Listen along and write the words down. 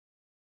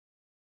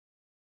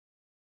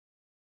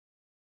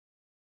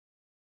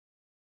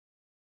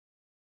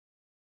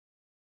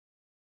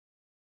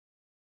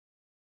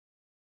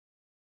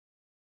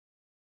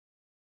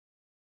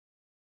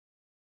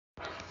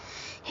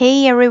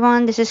Hey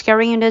everyone, this is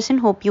Carrie Anderson.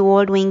 Hope you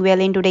all doing well.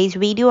 In today's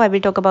video, I will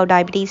talk about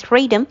diabetes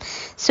freedom.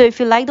 So if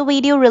you like the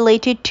video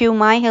related to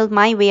my health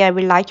my way, I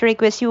would like to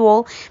request you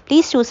all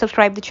please do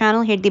subscribe the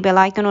channel, hit the bell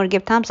icon or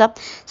give thumbs up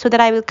so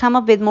that I will come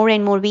up with more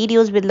and more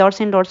videos with lots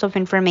and lots of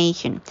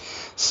information.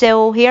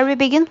 So here we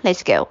begin.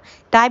 Let's go.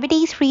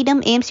 Diabetes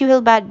freedom aims to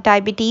help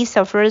diabetes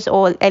sufferers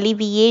all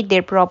alleviate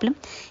their problem.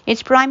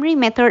 Its primary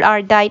method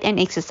are diet and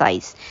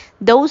exercise.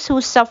 Those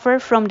who suffer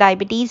from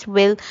diabetes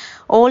will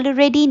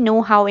already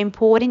know how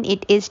important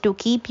it is to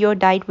keep your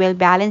diet well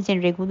balanced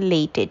and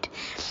regulated.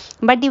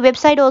 But the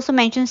website also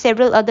mentions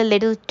several other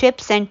little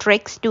tips and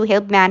tricks to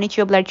help manage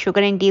your blood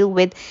sugar and deal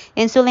with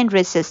insulin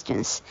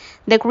resistance.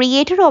 The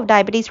creator of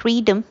Diabetes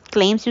Freedom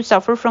claims to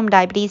suffer from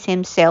diabetes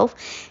himself,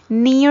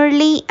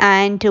 nearly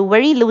and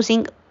very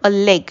losing a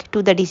leg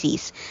to the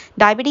disease.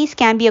 Diabetes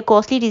can be a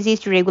costly disease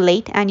to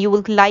regulate, and you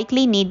will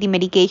likely need the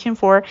medication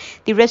for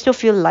the rest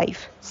of your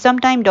life.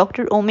 Sometimes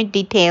doctors omit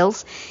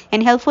details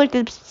and helpful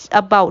tips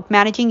about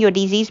managing your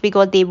disease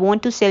because they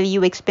want to sell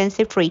you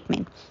expensive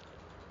treatment.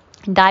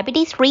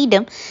 Diabetes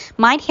freedom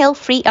might help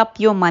free up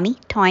your money,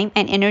 time,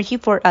 and energy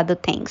for other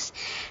things.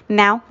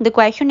 Now, the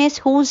question is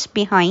who's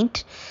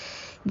behind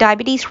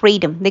Diabetes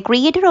Freedom? The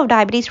creator of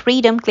Diabetes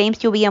Freedom claims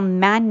to be a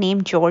man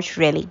named George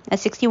Reilly, a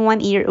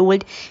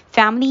 61-year-old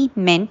family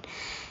man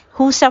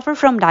who suffer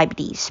from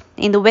diabetes.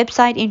 In the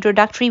website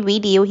introductory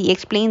video, he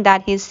explained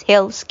that his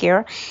health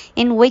scare,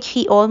 in which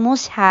he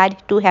almost had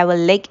to have a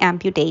leg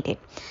amputated,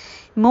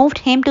 moved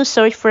him to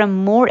search for a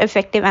more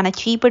effective and a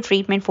cheaper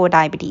treatment for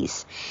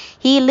diabetes.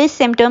 He lists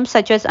symptoms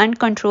such as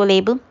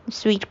uncontrollable,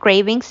 sweet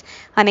cravings,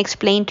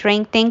 unexplained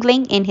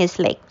tingling in his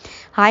leg,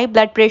 high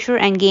blood pressure,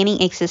 and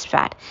gaining excess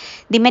fat.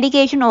 The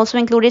medication also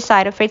included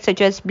side effects such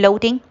as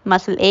bloating,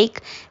 muscle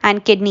ache,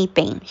 and kidney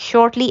pain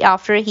shortly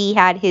after he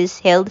had his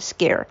health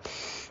scare.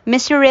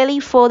 Mr.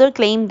 Reilly further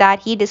claimed that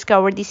he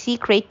discovered the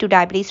secret to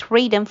diabetes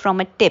freedom from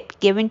a tip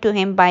given to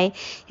him by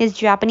his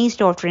Japanese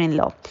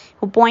daughter-in-law,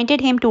 who pointed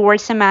him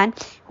towards a man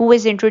who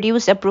was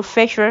introduced a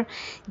Professor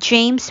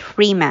James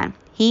Freeman.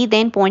 He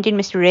then pointed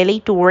Mr. Reilly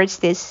towards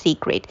this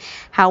secret.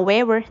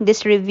 However,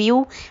 this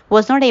review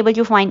was not able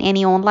to find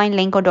any online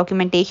link or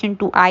documentation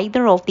to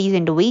either of these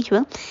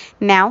individuals.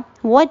 Now,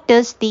 what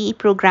does the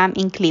program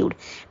include?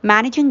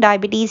 Managing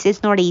diabetes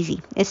is not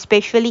easy,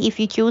 especially if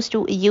you choose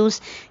to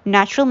use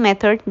natural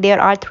method. There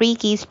are 3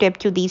 key steps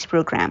to this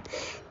program.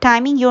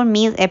 Timing your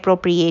meals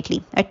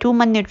appropriately, a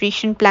 2-month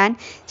nutrition plan,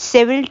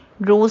 several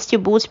rules to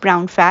boost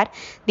brown fat.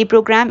 The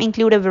program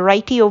includes a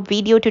variety of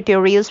video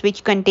tutorials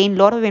which contain a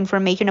lot of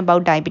information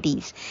about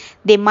diabetes.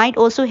 They might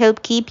also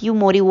help keep you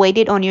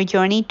motivated on your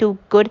journey to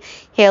good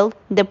health.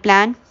 The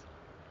plan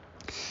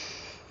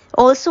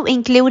also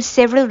includes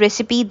several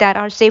recipes that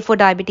are safe for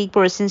diabetic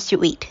persons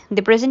to eat.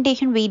 The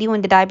presentation video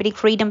and the Diabetic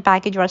Freedom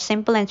package are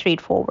simple and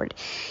straightforward.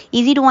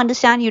 Easy to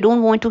understand. You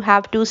don't want to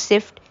have to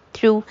sift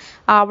through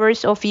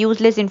hours of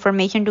useless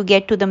information to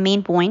get to the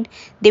main point.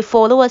 They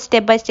follow a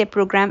step-by-step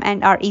program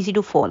and are easy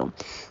to follow.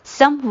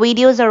 Some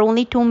videos are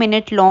only 2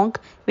 minutes long,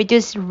 which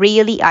is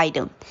really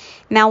ideal.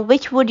 Now,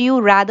 which would you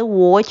rather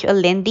watch, a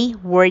lengthy,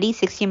 wordy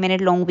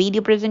 60-minute long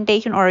video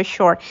presentation or a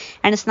short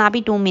and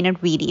snappy 2-minute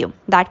video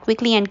that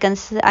quickly and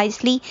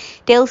concisely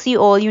tells you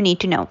all you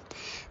need to know?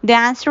 The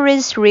answer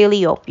is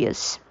really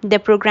obvious. The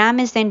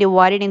program is then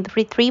divided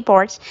into three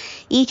parts,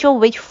 each of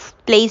which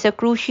plays a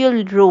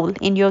crucial role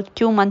in your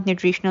 2-month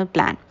nutritional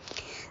plan.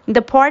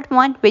 The part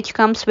 1, which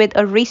comes with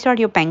a restart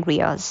your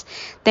pancreas.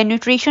 The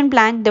nutrition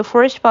plan, the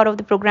first part of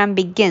the program,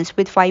 begins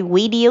with 5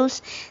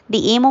 videos.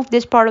 The aim of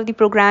this part of the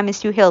program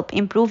is to help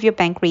improve your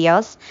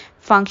pancreas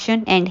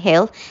function and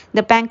health.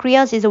 The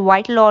pancreas is a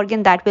vital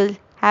organ that will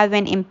have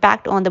an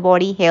impact on the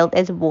body health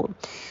as a whole.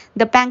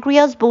 The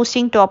pancreas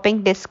boosting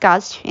topic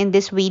discussed in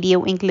this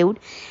video include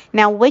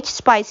now which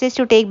spices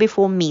to take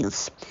before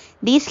meals.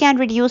 These can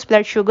reduce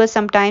blood sugar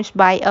sometimes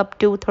by up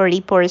to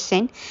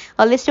 30%.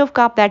 A list of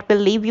carbs that will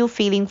leave you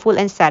feeling full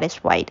and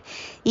satisfied.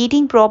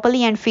 Eating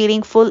properly and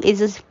feeling full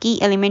is a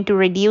key element to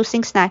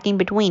reducing snacking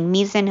between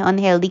meals and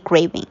unhealthy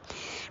craving.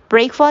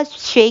 Breakfast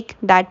shake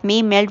that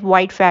may melt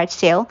white fat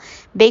cell.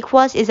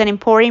 Breakfast is an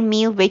important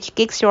meal which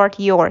kickstarts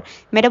your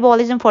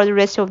metabolism for the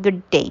rest of the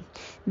day.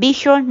 Be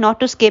sure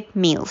not to skip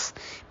meals.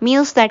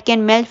 Meals that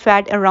can melt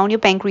fat around your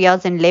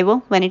pancreas and liver.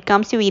 When it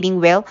comes to eating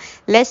well,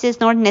 less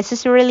is not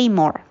necessarily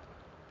more.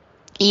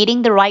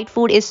 Eating the right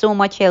food is so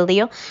much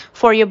healthier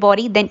for your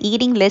body than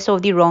eating less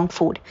of the wrong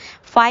food.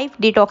 5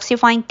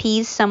 detoxifying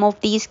teas. Some of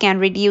these can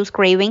reduce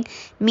craving,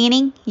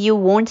 meaning you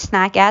won't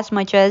snack as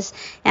much as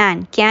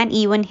and can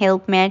even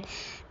help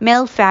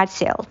melt fat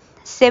cells.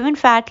 7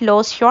 fat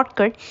loss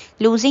shortcut.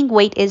 Losing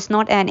weight is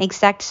not an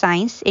exact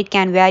science. It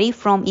can vary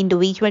from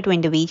individual to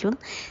individual.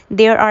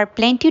 There are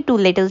plenty of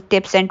little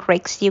tips and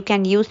tricks you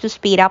can use to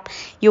speed up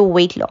your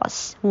weight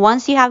loss.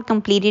 Once you have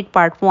completed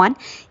part 1,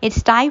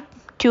 it's time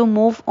to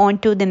move on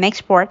to the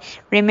next part.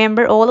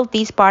 Remember, all of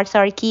these parts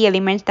are key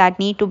elements that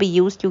need to be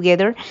used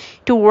together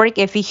to work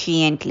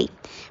efficiently.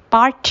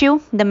 Part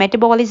 2, the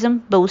metabolism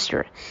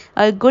booster.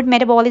 A good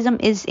metabolism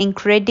is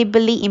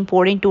incredibly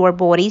important to our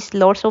bodies.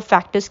 Lots of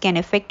factors can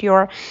affect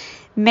your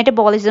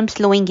metabolism,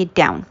 slowing it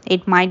down.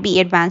 It might be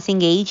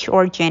advancing age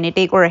or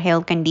genetic or a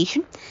health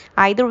condition.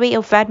 Either way,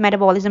 a fat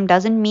metabolism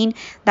doesn't mean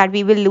that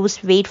we will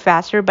lose weight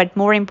faster, but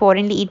more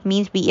importantly, it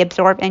means we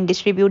absorb and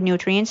distribute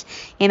nutrients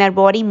in our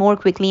body more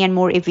quickly and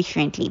more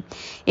efficiently.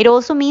 It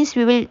also means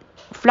we will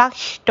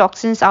flush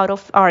toxins out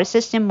of our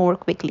system more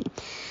quickly.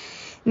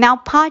 Now,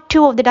 part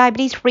 2 of the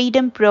Diabetes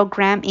Freedom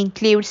program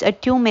includes a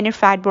 2-minute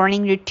fat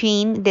burning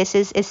routine. This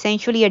is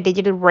essentially a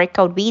digital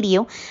workout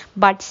video,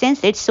 but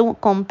since it's so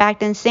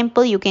compact and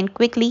simple, you can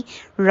quickly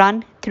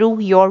run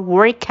through your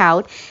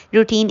workout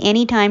routine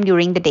anytime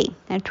during the day.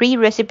 And 3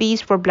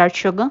 recipes for blood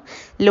sugar,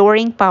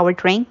 lowering power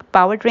drink.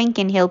 Power drink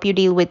can help you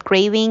deal with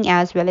craving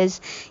as well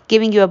as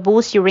giving you a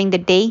boost during the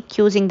day.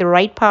 Choosing the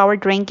right power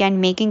drink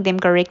and making them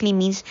correctly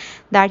means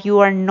that you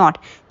are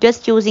not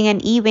just choosing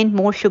an even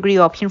more sugary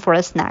option for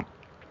a snack.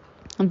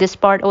 This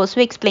part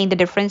also explains the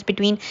difference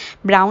between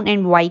brown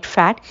and white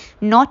fat.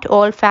 Not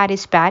all fat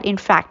is bad. In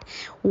fact,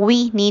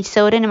 we need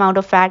certain amount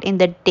of fat in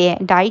the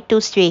diet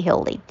to stay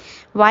healthy.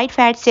 White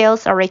fat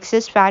cells are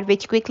excess fat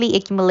which quickly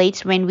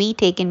accumulates when we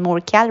take in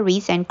more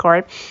calories and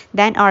carbs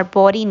than our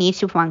body needs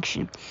to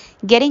function.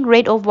 Getting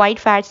rid of white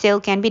fat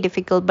cell can be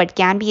difficult but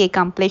can be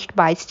accomplished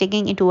by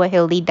sticking into a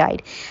healthy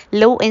diet,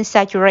 low in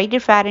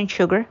saturated fat and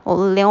sugar,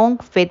 along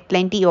with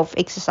plenty of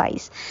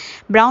exercise.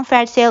 Brown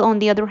fat cell, on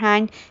the other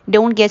hand,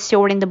 don't get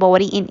stored in the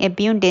body in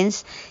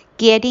abundance.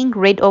 Getting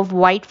rid of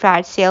white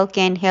fat cell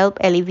can help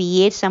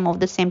alleviate some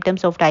of the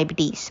symptoms of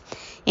diabetes.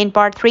 In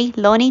part 3,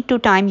 learning to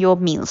time your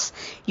meals.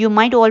 You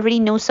might already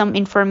know some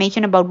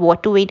information about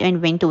what to eat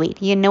and when to eat.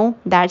 You know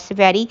that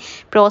very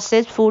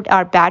processed food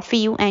are bad for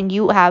you, and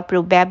you have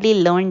probably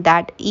learned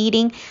that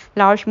eating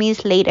large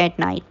meals late at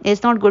night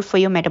is not good for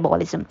your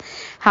metabolism.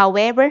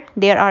 However,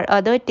 there are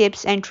other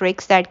tips and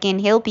tricks that can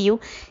help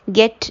you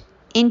get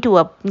into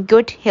a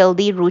good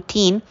healthy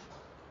routine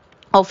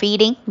of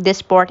eating.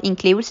 This part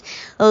includes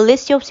a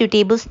list of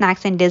suitable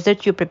snacks and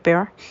desserts you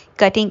prepare.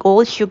 Cutting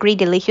all sugary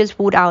delicious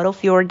food out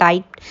of your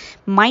diet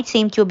might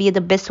seem to be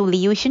the best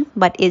solution,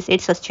 but is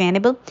it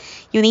sustainable?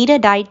 You need a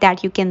diet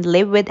that you can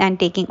live with, and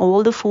taking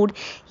all the food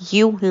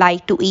you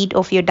like to eat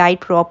off your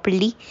diet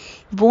properly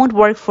won't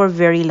work for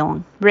very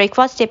long.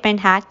 Breakfast tip and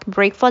hack.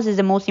 Breakfast is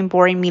the most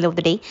important meal of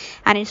the day,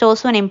 and it's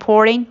also an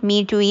important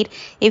meal to eat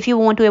if you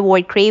want to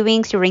avoid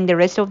cravings during the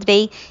rest of the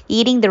day.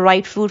 Eating the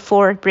right food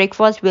for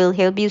breakfast will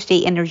help you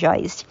stay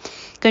energized.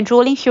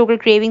 Controlling sugar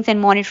cravings and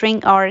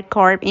monitoring our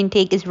carb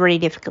intake is very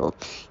difficult.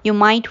 You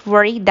might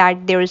worry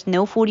that there is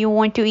no food you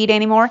want to eat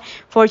anymore.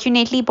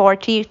 Fortunately,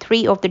 part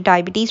 3 of the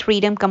Diabetes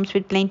Freedom comes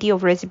with plenty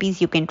of recipes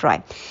you can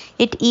try.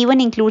 It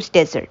even includes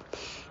dessert.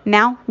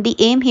 Now, the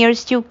aim here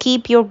is to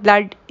keep your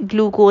blood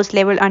glucose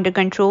level under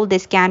control.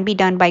 This can be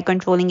done by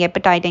controlling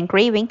appetite and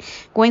craving.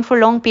 Going for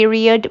a long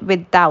period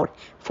without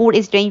food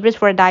is dangerous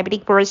for a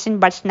diabetic person,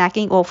 but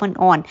snacking often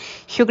on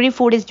sugary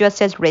food is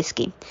just as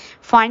risky.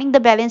 Finding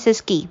the balance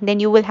is key. Then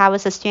you will have a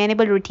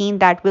sustainable routine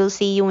that will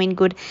see you in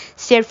good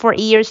stead for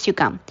years to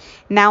come.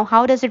 Now,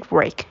 how does it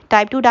work?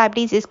 Type 2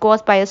 diabetes is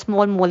caused by a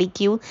small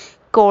molecule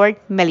called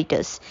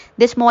mellitus.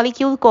 This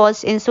molecule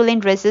causes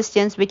insulin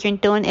resistance, which in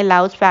turn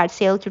allows fat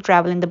cells to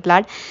travel in the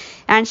blood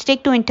and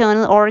stick to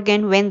internal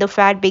organ. When the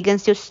fat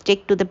begins to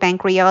stick to the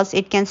pancreas,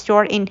 it can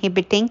start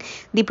inhibiting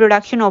the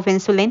production of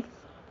insulin.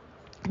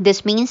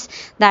 This means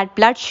that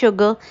blood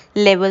sugar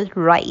level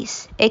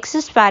rise.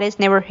 Excess fat is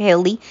never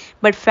healthy,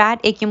 but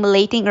fat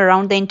accumulating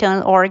around the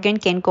internal organ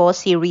can cause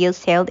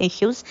serious health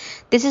issues.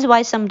 This is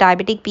why some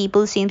diabetic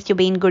people seem to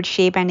be in good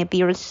shape and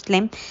appear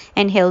slim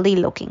and healthy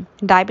looking.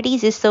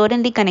 Diabetes is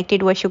certainly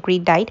connected to a sugary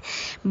diet,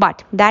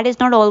 but that is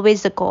not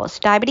always the cause.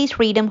 Diabetes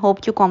Freedom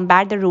hopes to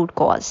combat the root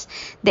cause,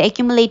 the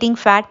accumulating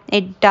fat.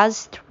 It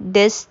does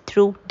this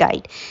through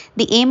diet.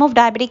 The aim of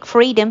Diabetic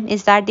Freedom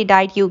is that the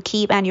diet you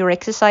keep and your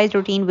exercise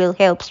routine will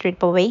help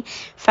strip away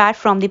fat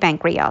from the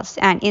pancreas,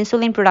 and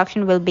insulin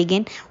production will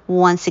begin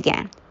once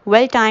again.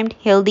 Well-timed,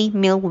 healthy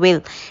meal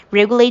will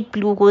regulate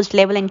glucose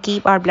level and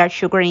keep our blood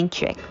sugar in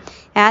check,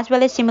 as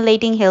well as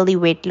stimulating healthy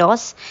weight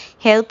loss.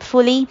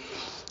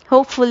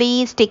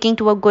 Hopefully, sticking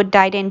to a good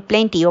diet and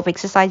plenty of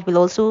exercise will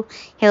also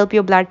help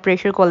your blood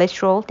pressure,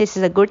 cholesterol. This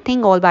is a good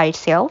thing all by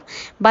itself,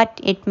 but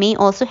it may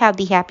also have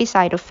the happy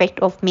side effect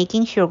of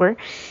making sure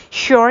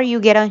you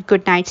get a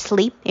good night's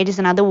sleep. It is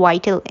another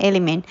vital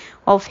element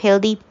of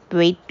healthy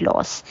weight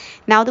loss.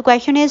 Now, the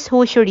question is,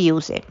 who should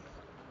use it?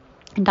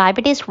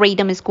 Diabetes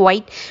Freedom is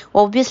quite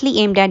obviously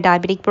aimed at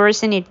diabetic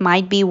person. It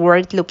might be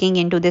worth looking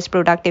into this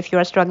product if you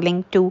are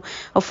struggling to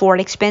afford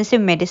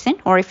expensive medicine,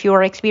 or if you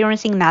are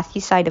experiencing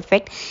nasty side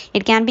effect.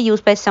 It can be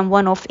used by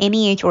someone of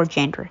any age or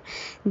gender.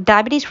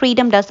 Diabetes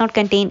Freedom does not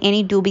contain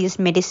any dubious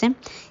medicine.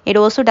 It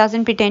also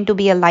doesn't pretend to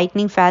be a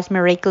lightning fast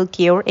miracle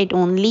cure. It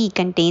only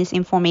contains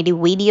informative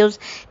videos,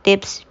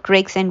 tips,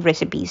 tricks, and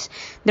recipes.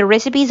 The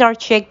recipes are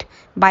checked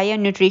by a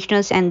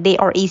nutritionist and they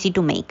are easy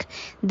to make.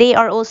 They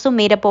are also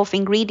made up of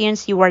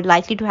ingredients you are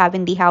likely to have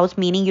in the house,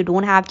 meaning you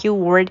don't have to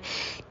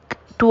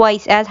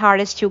twice as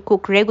hard as to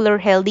cook regular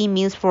healthy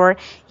meals for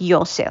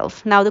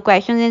yourself. Now the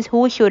question is,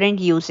 who shouldn't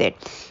use it?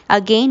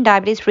 Again,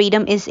 diabetes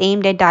freedom is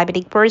aimed at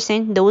diabetic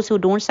person. Those who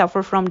don't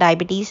suffer from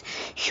diabetes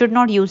should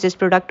not use this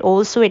product.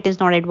 Also, it is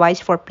not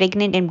advised for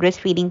pregnant and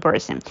breastfeeding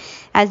person,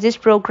 as this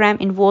program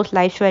involves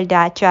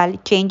lifestyle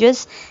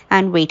changes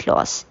and weight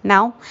loss.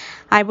 Now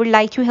I would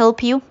like to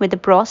help you with the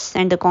pros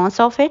and the cons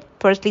of it.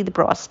 Firstly, the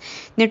pros.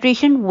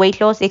 Nutrition, weight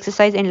loss,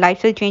 exercise, and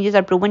lifestyle changes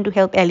are proven to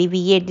help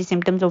alleviate the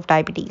symptoms of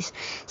diabetes.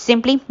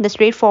 Simply, the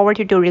straightforward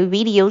tutorial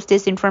videos,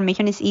 this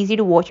information is easy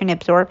to watch and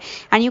absorb,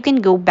 and you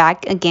can go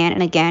back again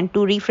and again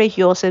to refresh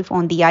yourself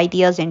on the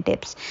ideas and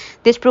tips.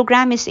 This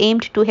program is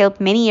aimed to help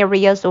many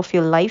areas of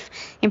your life.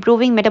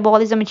 Improving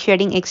metabolism and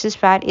shedding excess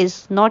fat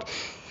is not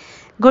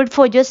good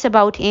for just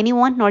about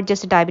anyone, not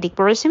just a diabetic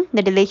person.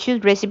 The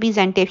delicious recipes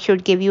and tips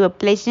should give you a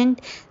pleasant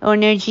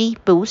energy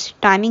boost.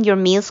 Timing your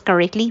meals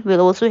correctly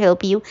will also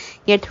help you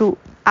get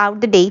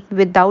throughout the day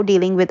without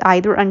dealing with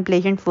either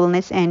unpleasant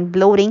fullness and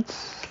bloating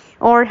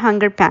or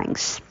hunger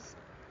pangs.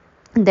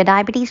 The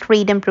Diabetes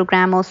Freedom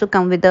program also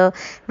comes with a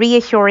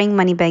reassuring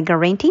money back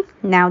guarantee.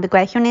 Now the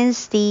question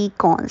is the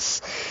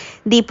cons.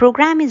 The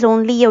program is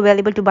only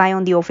available to buy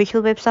on the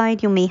official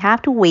website. You may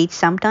have to wait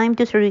some time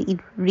to see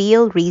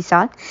real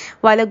result.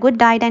 While a good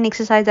diet and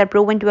exercise are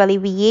proven to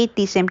alleviate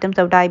the symptoms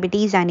of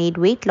diabetes and aid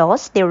weight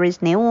loss, there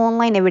is no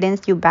online evidence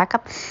to back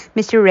up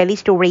Mr. Reilly's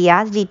story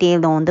as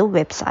detailed on the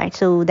website.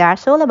 So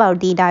that's all about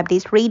the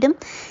Diabetes Freedom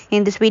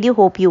in this video.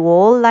 Hope you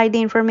all like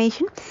the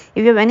information.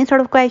 If you have any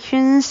sort of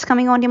questions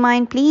coming on your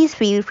mind, please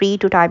feel free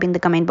to type in the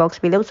comment box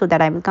below so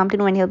that I will come to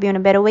know and help you in a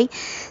better way.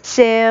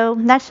 So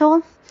that's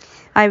all.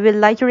 I will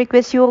like to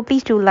request you all,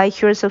 please to like,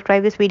 share,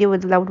 subscribe this video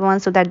with loved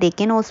ones so that they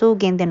can also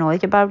gain the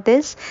knowledge about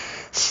this.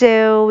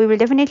 So we will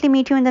definitely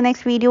meet you in the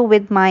next video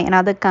with my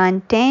another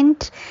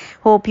content.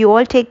 Hope you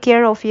all take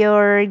care of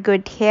your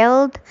good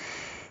health.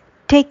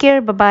 Take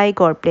care. Bye bye.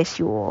 God bless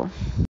you all.